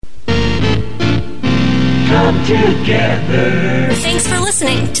come together. Thanks for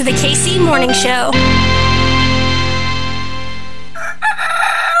listening to the KC Morning Show.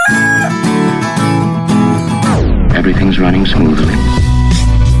 Everything's running smoothly.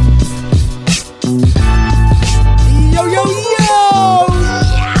 Yo, yo, yo!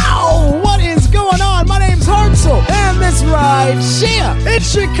 Yow! What is going on? My name's Hartzell, and this right here,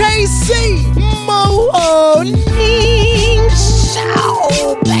 it's your KC Morning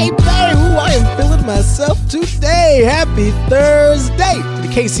Show, baby! Ooh, I am feeling myself today. Happy Thursday! The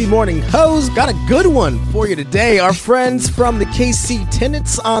KC Morning Host got a good one for you today. Our friends from the KC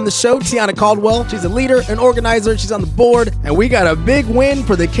Tenants on the show, Tiana Caldwell. She's a leader, an organizer. She's on the board. And we got a big win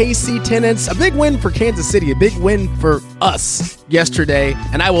for the KC Tenants, a big win for Kansas City, a big win for us yesterday.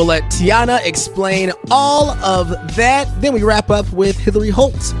 And I will let Tiana explain all of that. Then we wrap up with Hilari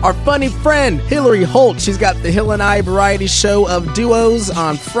Holt, our funny friend, Hilari Holt. She's got the Hill and I variety show of duos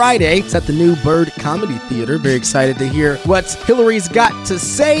on Friday. It's at the New Bird Comedy Theater. Very excited to hear what Hilary's got to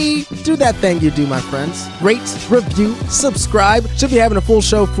say. Do that thing you do, my friends. Rate, review, subscribe. Should be having a full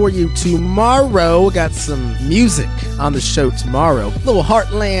show for you tomorrow. Got some music on the show tomorrow. Little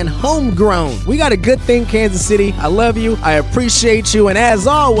Heartland homegrown. We got a good thing, Kansas City. I love you. I appreciate you. And as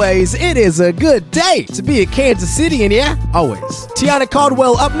always, it is a good day to be a Kansas City, and yeah, always. Tiana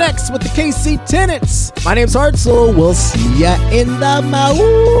Caldwell up next with the KC Tenants. My name's Hartzell. We'll see ya in the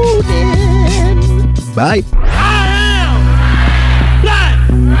morning. Bye. I am black,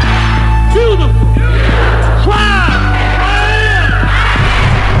 beautiful, proud. I am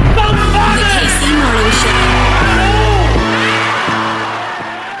somebody. The KC Morning Show.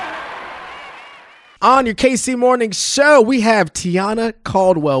 On your KC Morning Show, we have Tiana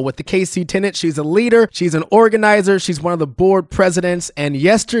Caldwell with the KC Tenants. She's a leader. She's an organizer. She's one of the board presidents. And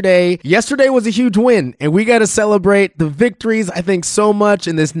yesterday was a huge win. And we got to celebrate the victories, I think, so much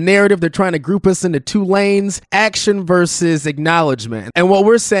in this narrative. They're trying to group us into two lanes, action versus acknowledgement. And what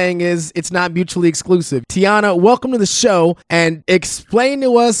we're saying is it's not mutually exclusive. Tiana, welcome to the show and explain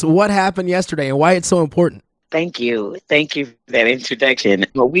to us what happened yesterday and why it's so important. Thank you. Thank you for that introduction.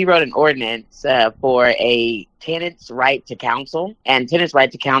 Well, we wrote an ordinance for a Tenants Right to Council, and Tenants Right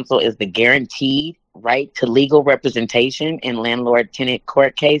to Council is the guaranteed right to legal representation in landlord-tenant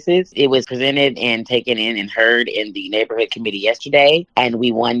court cases. It was presented and taken in and heard in the neighborhood committee yesterday, and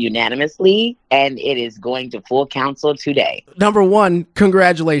we won unanimously, and it is going to full council today. Number one,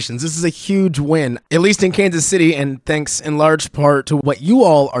 congratulations. This is a huge win, at least in Kansas City, and thanks in large part to what you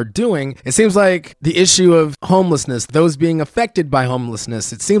all are doing. It seems like the issue of homelessness, those being affected by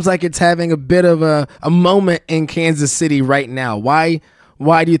homelessness, it seems like it's having a bit of a moment in Kansas City right now. Why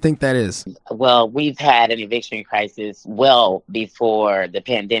do you think that is? Well, we've had an eviction crisis well before the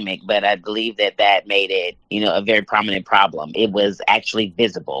pandemic, but I believe that made it, a very prominent problem. It was actually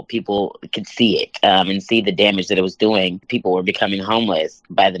visible. People could see it and see the damage that it was doing. People were becoming homeless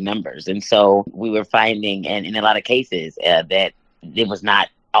by the numbers. And so we were finding, and in a lot of cases, that it was not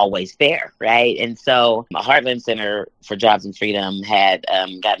always fair, right? And so Heartland Center for Jobs and Freedom had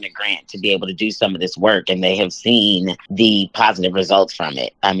gotten a grant to be able to do some of this work, and they have seen the positive results from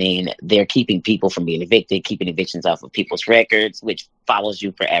it. I mean, they're keeping people from being evicted, keeping evictions off of people's records, which follows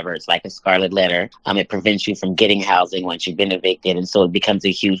you forever. It's like a scarlet letter. It prevents you from getting housing once you've been evicted, and so it becomes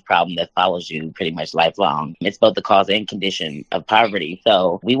a huge problem that follows you pretty much lifelong. It's both the cause and condition of poverty.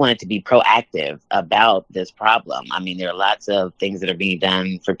 So we wanted to be proactive about this problem. I mean, there are lots of things that are being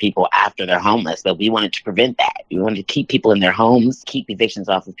done for people after they're homeless, but we wanted to prevent that. We wanted to keep people in their homes, keep evictions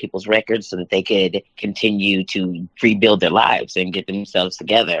off of people's records so that they could continue to rebuild their lives and get themselves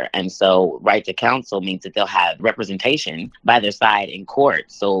together. And so right to counsel means that they'll have representation by their side in court.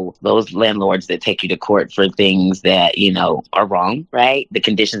 So those landlords that take you to court for things that, are wrong, right? The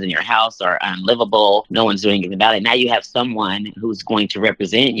conditions in your house are unlivable. No one's doing anything about it. Now you have someone who's going to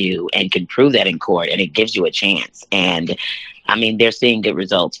represent you and can prove that in court, and it gives you a chance. And I mean, they're seeing good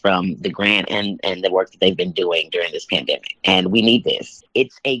results from the grant and the work that they've been doing during this pandemic. And we need this.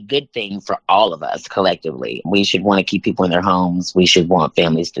 It's a good thing for all of us collectively. We should want to keep people in their homes. We should want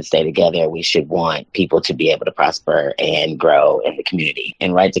families to stay together. We should want people to be able to prosper and grow in the community.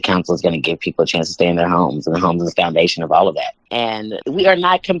 And Right to Counsel is going to give people a chance to stay in their homes. And the homes is the foundation of all of that. And we are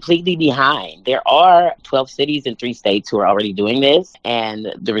not completely behind. There are 12 cities in 3 states who are already doing this,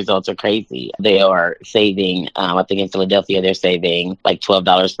 and the results are crazy. They are saving, I think in Philadelphia, they're saving like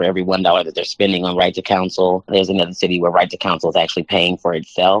 $12 for every $1 that they're spending on Right to Counsel. There's another city where Right to Counsel is actually paying for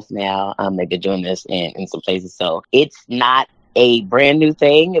itself now. They've been doing this in some places. So it's not a brand new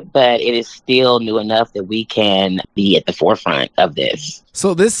thing, but it is still new enough that we can be at the forefront of this.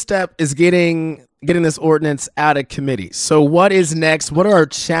 So this step is getting getting this ordinance out of committee. So what is next? What are our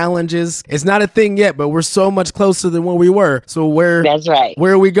challenges? It's not a thing yet, but we're so much closer than where we were. So That's right.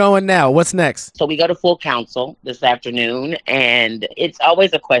 Where are we going now? What's next? So we go to full council this afternoon, and it's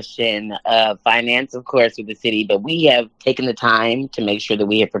always a question of finance, of course, with the city, but we have taken the time to make sure that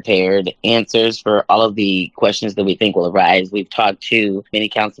we have prepared answers for all of the questions that we think will arise. We've talked to many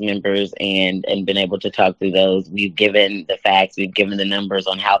council members and been able to talk through those. We've given the facts, we've given the numbers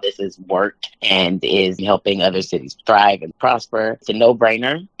on how this has worked and is helping other cities thrive and prosper. It's a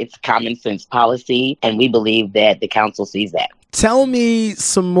no-brainer. It's common sense policy, and we believe that the council sees that. Tell me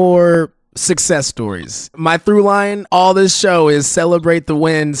some more success stories. My through line, all this show is celebrate the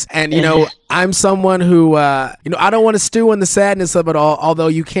wins. And, I'm someone who, I don't want to stew in the sadness of it all, although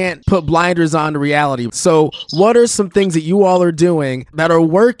you can't put blinders on to reality. So what are some things that you all are doing that are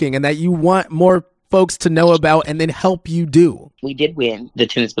working and that you want more folks to know about and then help you do? We did win the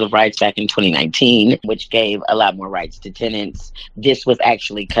Tenants Bill of Rights back in 2019, which gave a lot more rights to tenants. This was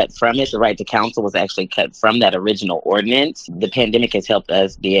actually cut from it. The right to counsel was actually cut from that original ordinance. The pandemic has helped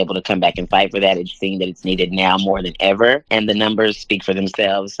us be able to come back and fight for that. It's seen that it's needed now more than ever, and the numbers speak for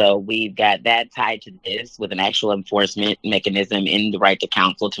themselves. So we've got that tied to this with an actual enforcement mechanism in the right to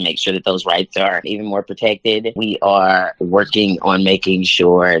counsel to make sure that those rights are even more protected. We are working on making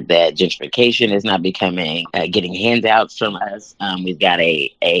sure that gentrification is not becoming getting handouts from us. We've got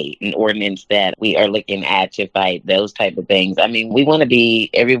an ordinance that we are looking at to fight those type of things. I mean, we want to be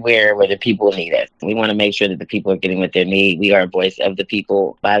everywhere where the people need us. We want to make sure that the people are getting what they need. We are a voice of the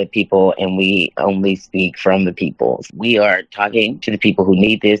people, by the people, and we only speak from the people. We are talking to the people who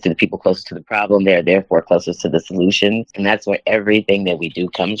need this, to the people closest to the problem. They're therefore closest to the solutions. And that's where everything that we do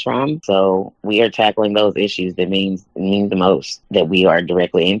comes from. So we are tackling those issues that mean the most, that we are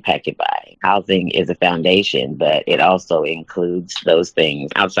directly impacted by. Housing is a foundation, but it also includes those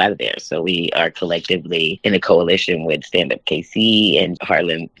things outside of there. So we are collectively in a coalition with Stand Up KC and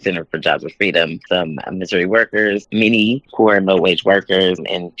Heartland Center for Jobs and Freedom, some Missouri workers, many who are low-wage workers,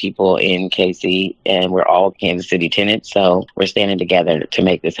 and people in KC, and we're all Kansas City tenants. So we're standing together to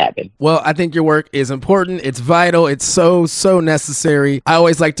make this happen. Well, I think your work is important. It's vital. It's so necessary. I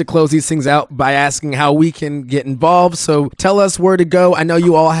always like to close these things out by asking how we can get involved. So tell us where to go. I know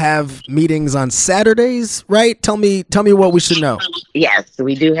you all have meetings on Saturdays, right? Tell me what we should know. Yes,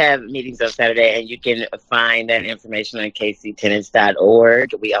 we do have meetings on Saturday, and you can find that information on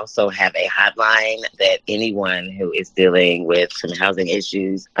kctenants.org. We also have a hotline that anyone who is dealing with some housing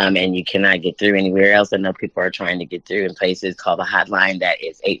issues and you cannot get through anywhere else. I know people are trying to get through in places, called the hotline. That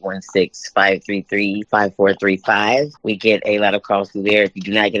is 816-533-5435. We get a lot of calls through there. If you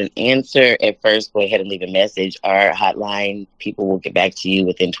do not get an answer at first, go ahead and leave a message. Our hotline, people will get back to you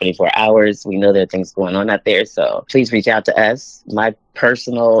within 24 hours. We know there are things going on out there, so please reach out to us. My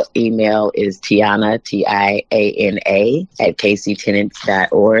personal email is Tiana, Tiana, at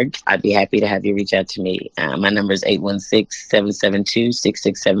kctenants.org. I'd be happy to have you reach out to me. My number is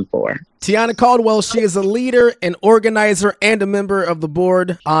 816-772-6674. Tiana Caldwell, she is a leader, an organizer, and a member of the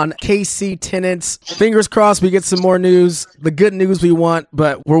board on KC Tenants. Fingers crossed we get some more news, the good news we want,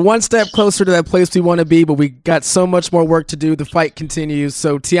 but we're one step closer to that place we want to be, but we got so much more work to do. The fight continues.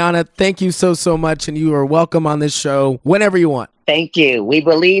 So Tiana, thank you so much, and you are welcome on this show whenever you want. Thank you. We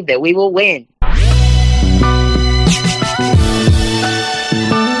believe that we will win. I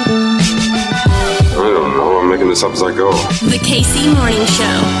don't know. I'm making this up as I go. The KC Morning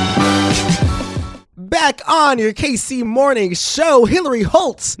Show. Back on your KC Morning Show, Hilari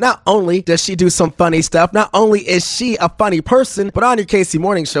Holt. Not only does she do some funny stuff, not only is she a funny person, but on your KC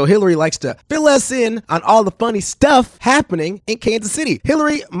Morning Show, Hilari likes to fill us in on all the funny stuff happening in Kansas City.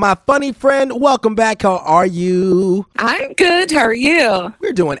 Hilari, my funny friend, welcome back. How are you? I'm good. How are you?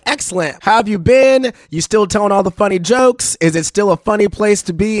 We're doing excellent. How have you been? You still telling all the funny jokes? Is it still a funny place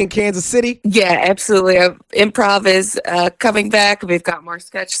to be in Kansas City? Yeah, absolutely. Improv is coming back. We've got more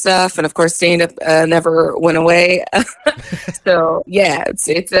sketch stuff, and of course, stand-up never went away. So yeah, it's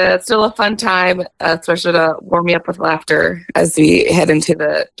still a fun time, especially to warm me up with laughter as we head into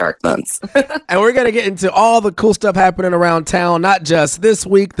the dark months. And we're gonna get into all the cool stuff happening around town, not just this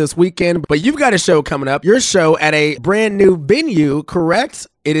weekend, but you've got a show coming up. Your show at a brand new venue, correct?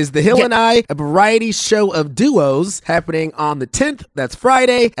 It is The Hill and I, a variety show of duos happening on the 10th. That's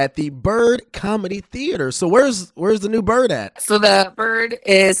Friday at the Bird Comedy Theater. So where's the new Bird at? So the Bird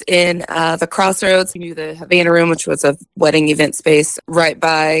is in the Crossroads. We knew the Havana Room, which was a wedding event space right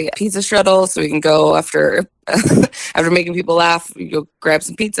by Pizza Shuttle. So we can go after after making people laugh, you'll grab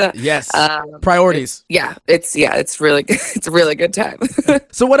some pizza. Yes. Priorities. It's really good. It's a really good time.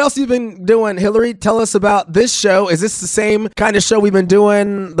 So what else you've been doing, Hilari? Tell us about this show. Is this the same kind of show we've been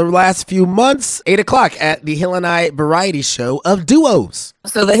doing the last few months? 8 o'clock at the Hill and I Variety Show of Duos.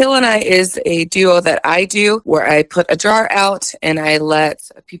 So the Hill and I is a duo that I do where I put a jar out and I let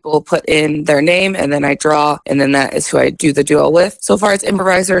people put in their name and then I draw and then that is who I do the duo with. So far it's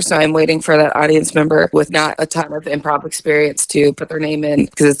improviser, so I'm waiting for that audience member with not a ton of improv experience to put their name in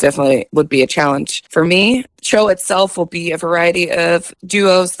because it definitely would be a challenge for me. Show itself will be a variety of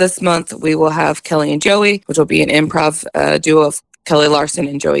duos. This month we will have Kelly and Joey, which will be an improv duo of Kelly Larson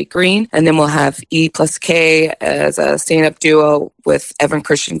and Joey Green. And then we'll have E plus K as a stand-up duo with Evan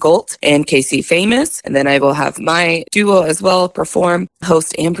Christian Golt and KC Famous. And then I will have my duo as well perform,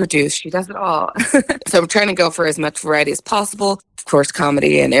 host, and produce. She does it all. So I'm trying to go for as much variety as possible. Of course,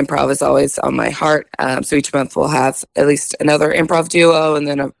 comedy and improv is always on my heart. So each month we'll have at least another improv duo and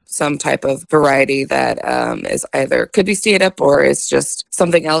then some type of variety that is either could be stand-up or is just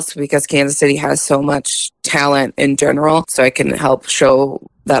something else because Kansas City has so much talent in general. So I can help show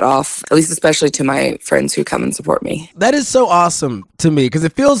that off, at least especially to my friends who come and support me. That is so awesome to me because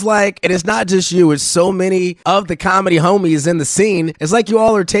it feels like, and it's not just you, it's so many of the comedy homies in the scene. It's like you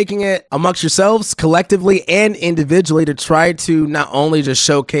all are taking it amongst yourselves collectively and individually to try to not only just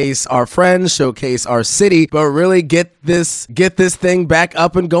showcase our friends, showcase our city, but really get this thing back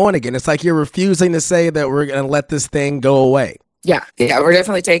up and going again. It's like you're refusing to say that we're going to let this thing go away. Yeah, we're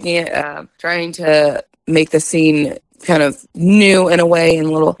definitely taking it, trying to make the scene kind of new in a way and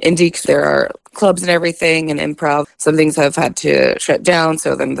a little indie. There are clubs and everything and improv. Some things have had to shut down.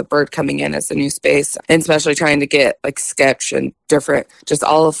 So then the Bird coming in as a new space and especially trying to get like sketch and different, just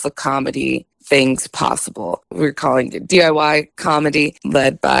all of the comedy things possible. We're calling it DIY comedy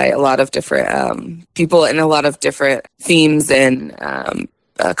led by a lot of different people and a lot of different themes and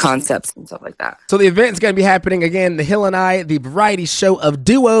concepts and stuff like that. So the event is going to be happening again, the Hill and I, the variety show of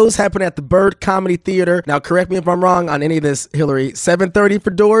duos, happening at the Bird Comedy Theater. Now, correct me if I'm wrong on any of this, Hilari. 7:30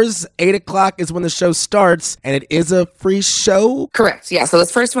 for doors, 8 o'clock is when the show starts, and it is a free show? Correct. Yeah. So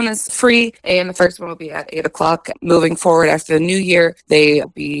this first one is free, and the first one will be at 8 o'clock. Moving forward after the new year, they will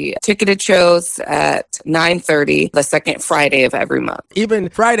be ticketed shows at 9:30, the second Friday of every month. Even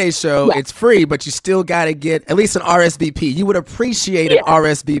Friday's show, It's free, but you still got to get at least an RSVP. You would appreciate an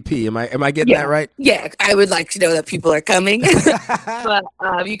RSVP. Am I getting that right? Yeah, I would like to know that people are coming. But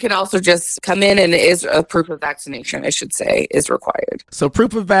you can also just come in and it is a proof of vaccination, I should say, is required. So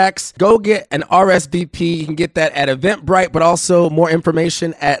proof of vax, go get an RSVP. You can get that at Eventbrite, but also more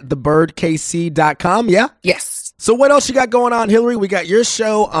information at thebirdkc.com, yeah? Yes. So what else you got going on, Hilari? We got your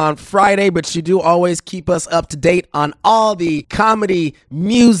show on Friday, but you do always keep us up to date on all the comedy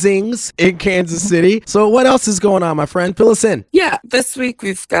musings in Kansas City. So what else is going on, my friend? Fill us in. Yeah, this week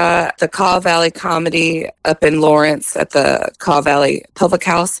we've got the Kaw Valley Comedy up in Lawrence at the Kaw Valley Public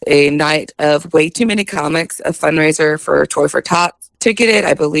House, a night of way too many comics, a fundraiser for Toy for Tots. Ticketed,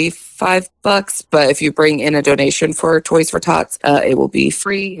 I believe, $5, but if you bring in a donation for Toys for Tots, it will be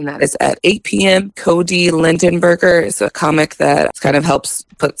free, and that is at 8 p.m. Cody Lindenberger is a comic that kind of helps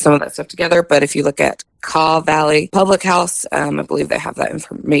put some of that stuff together, but if you look at Kaw Valley Public House, I believe they have that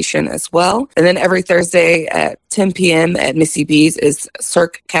information as well. And then every Thursday at 10 p.m. at Missy B's is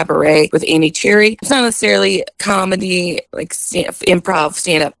Cirque Cabaret with Annie Cherry. It's not necessarily comedy, like improv,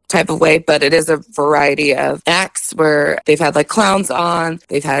 stand-up type of way, but it is a variety of acts where they've had like clowns on,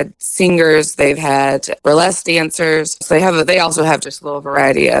 they've had singers, they've had burlesque dancers. So they also have just a little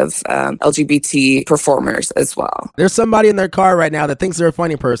variety of LGBT performers as well. There's somebody in their car right now that thinks they're a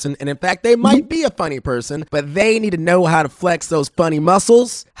funny person, and in fact, they might be a funny person, but they need to know how to flex those funny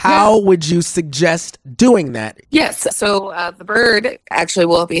muscles. How would you suggest doing that? Yes. So the Bird actually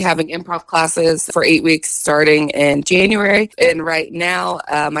will be having improv classes for 8 weeks starting in January. And right now,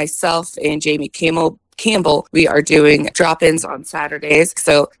 myself and Jamie Campbell, we are doing drop-ins on Saturdays.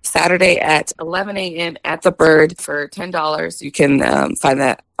 So Saturday at 11 a.m. at the Bird for $10. You can find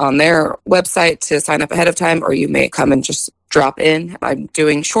that on their website to sign up ahead of time, or you may come and just drop in. I'm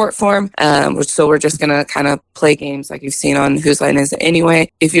doing short form, so we're just going to kind of play games like you've seen on Whose Line Is It Anyway.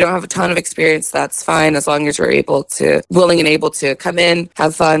 If you don't have a ton of experience, that's fine, as long as you're willing and able to come in,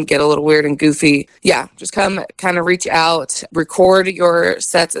 have fun, get a little weird and goofy. Yeah, just come, kind of reach out, record your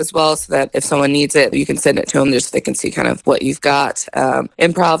sets as well, so that if someone needs it, you can send it to them just so they can see kind of what you've got.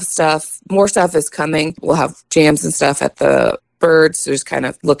 Improv stuff, more stuff is coming. We'll have jams and stuff at the Bird, so just kind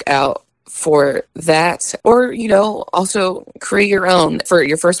of look out for that. Or, also create your own. For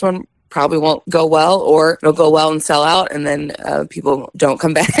your first one, probably won't go well, or it'll go well and sell out, and then people don't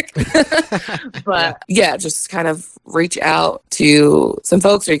come back. But yeah, just kind of reach out to some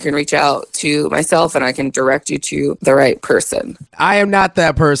folks, or you can reach out to myself and I can direct you to the right person. I am not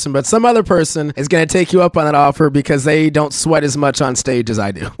that person, but some other person is going to take you up on that offer because they don't sweat as much on stage as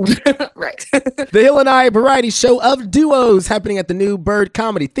I do. Right. The Hill and I variety show of duos happening at the New Bird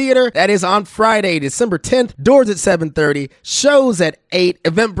Comedy Theater. That is on Friday, December 10th. Doors at 7:30. Shows at 8.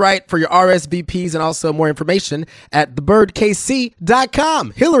 Eventbrite for your RSVPs and also more information at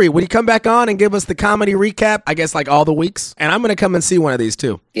thebirdkc.com. Hilary, will you come back on and give us the comedy recap? I guess like all the weeks. And I'm going to come and see one of these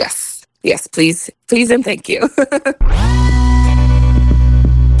too. Yes. Yes, please. Please and thank you.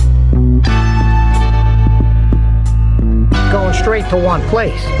 Going straight to one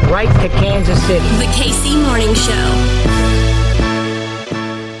place, right to Kansas City. The KC Morning Show.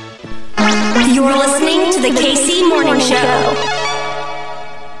 You're listening to the KC Morning Show.